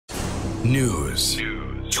News.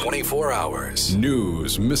 24 hours.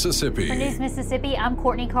 News Mississippi. For News Mississippi, I'm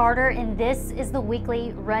Courtney Carter, and this is the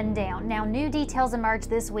weekly rundown. Now, new details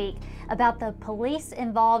emerged this week about the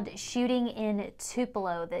police-involved shooting in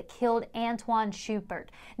Tupelo that killed Antoine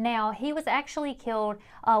Schubert. Now, he was actually killed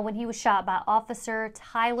when he was shot by Officer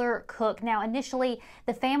Tyler Cook. Now, initially,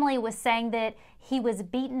 the family was saying that he was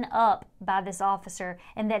beaten up by this officer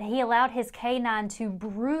and that he allowed his K-9 to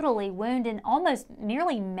brutally wound and almost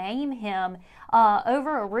nearly maim him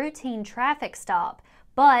over a routine traffic stop.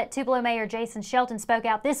 But Tupelo Mayor Jason Shelton spoke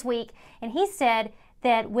out this week, and he said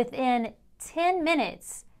that within 10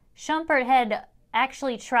 minutes, Schubert had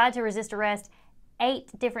actually tried to resist arrest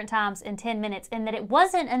 8 different times in 10 minutes, and that it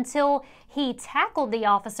wasn't until he tackled the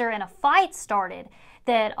officer and a fight started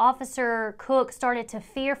that Officer Cook started to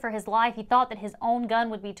fear for his life. He thought that his own gun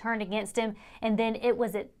would be turned against him, and then it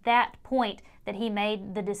was at that point that he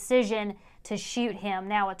made the decision to shoot him.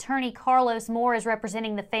 Now, attorney Carlos Moore is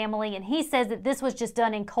representing the family, and he says that this was just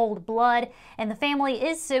done in cold blood, and the family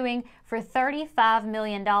is suing for $35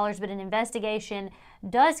 million, but an investigation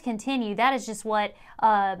does continue. That is just what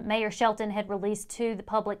Mayor Shelton had released to the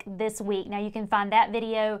public this week. Now, you can find that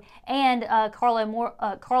video and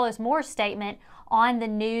Carlos Moore's statement on the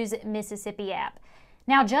News Mississippi app.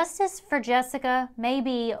 Now, justice for Jessica may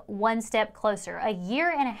be one step closer. A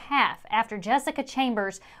year and a half after Jessica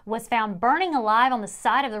Chambers was found burning alive on the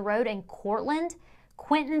side of the road in Cortland,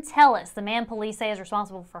 Quentin Tellis, the man police say is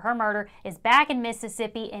responsible for her murder, is back in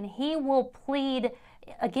Mississippi, and he will plead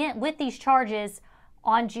again with these charges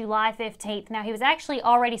on July 15th. Now, he was actually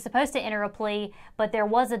already supposed to enter a plea, but there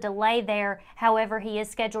was a delay there. However, he is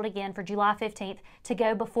scheduled again for July 15th to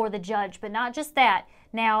go before the judge. But not just that.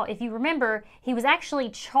 Now, if you remember, he was actually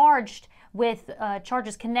charged with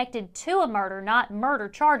charges connected to a murder, not murder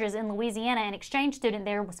charges, in Louisiana. An exchange student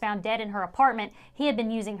there was found dead in her apartment. He had been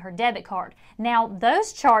using her debit card. Now,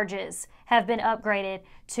 those charges have been upgraded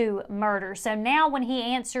to murder. So now when he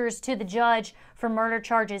answers to the judge for murder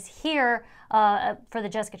charges here, for the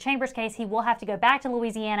Jessica Chambers case, he will have to go back to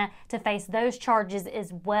Louisiana to face those charges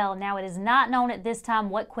as well. Now, it is not known at this time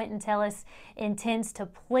what Quentin Tellis intends to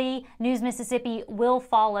plea. News Mississippi will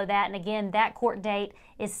follow that, and again, that court date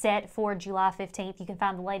is set for July 15th. You can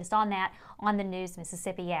find the latest on that on the News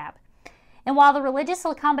Mississippi app. And while the Religious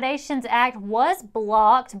Accommodations Act was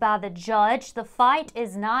blocked by the judge, the fight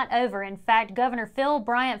is not over. In fact, Governor Phil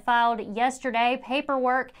Bryant filed yesterday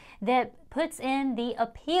paperwork that puts in the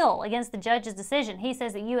appeal against the judge's decision. He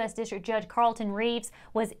says that U.S. District Judge Carlton Reeves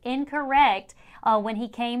was incorrect when he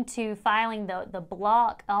came to filing the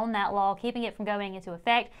block on that law, keeping it from going into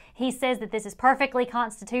effect. He says that this is perfectly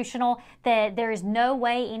constitutional, that there is no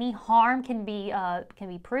way any harm can be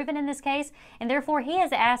proven in this case, and therefore he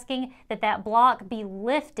is asking that that block be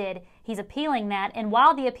lifted. He's appealing that, and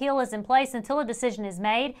while the appeal is in place until a decision is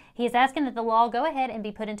made, he is asking that the law go ahead and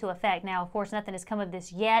be put into effect. Now, of course, nothing has come of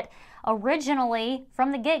this yet. Originally,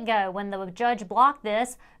 from the get-go, when the judge blocked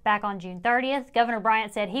this back on June 30th, Governor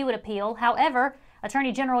Bryant said he would appeal. However,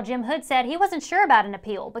 Attorney General Jim Hood said he wasn't sure about an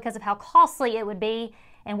appeal because of how costly it would be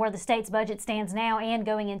and where the state's budget stands now and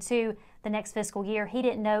going into the next fiscal year. He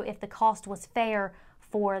didn't know if the cost was fair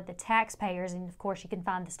for the taxpayers, and of course you can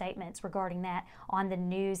find the statements regarding that on the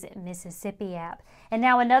News Mississippi app. And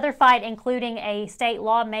now another fight, including a state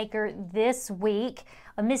lawmaker this week.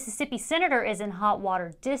 A Mississippi senator is in hot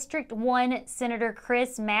water. District 1 Senator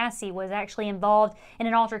Chris Massey was actually involved in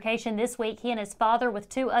an altercation this week. He and his father with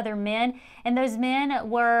 2 other men, and those men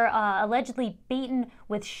were allegedly beaten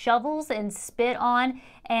with shovels and spit on.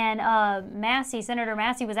 And Senator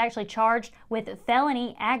Massey was actually charged with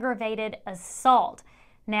felony aggravated assault.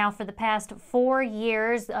 Now, for the past 4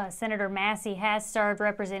 years, Senator Massey has served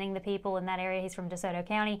representing the people in that area. He's from DeSoto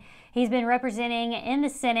County. He's been representing in the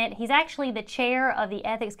Senate. He's actually the chair of the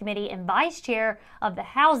Ethics Committee and vice chair of the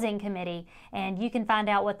Housing Committee. And you can find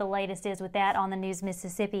out what the latest is with that on the News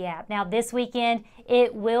Mississippi app. Now, this weekend,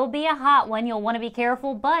 it will be a hot one. You'll want to be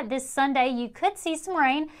careful, but this Sunday, you could see some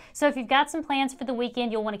rain. So if you've got some plans for the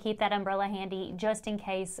weekend, you'll want to keep that umbrella handy just in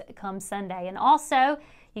case come Sunday. And also,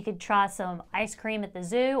 you could try some ice cream at the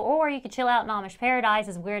zoo, or you could chill out in Amish Paradise,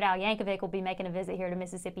 as Weird Al Yankovic will be making a visit here to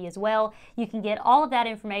Mississippi as well. You can get all of that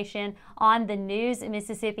information on the News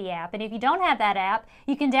Mississippi app. And if you don't have that app,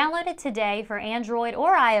 you can download it today for Android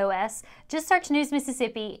or iOS. Just search News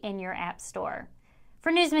Mississippi in your app store.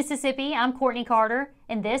 For News Mississippi, I'm Courtney Carter,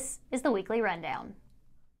 and this is the Weekly Rundown.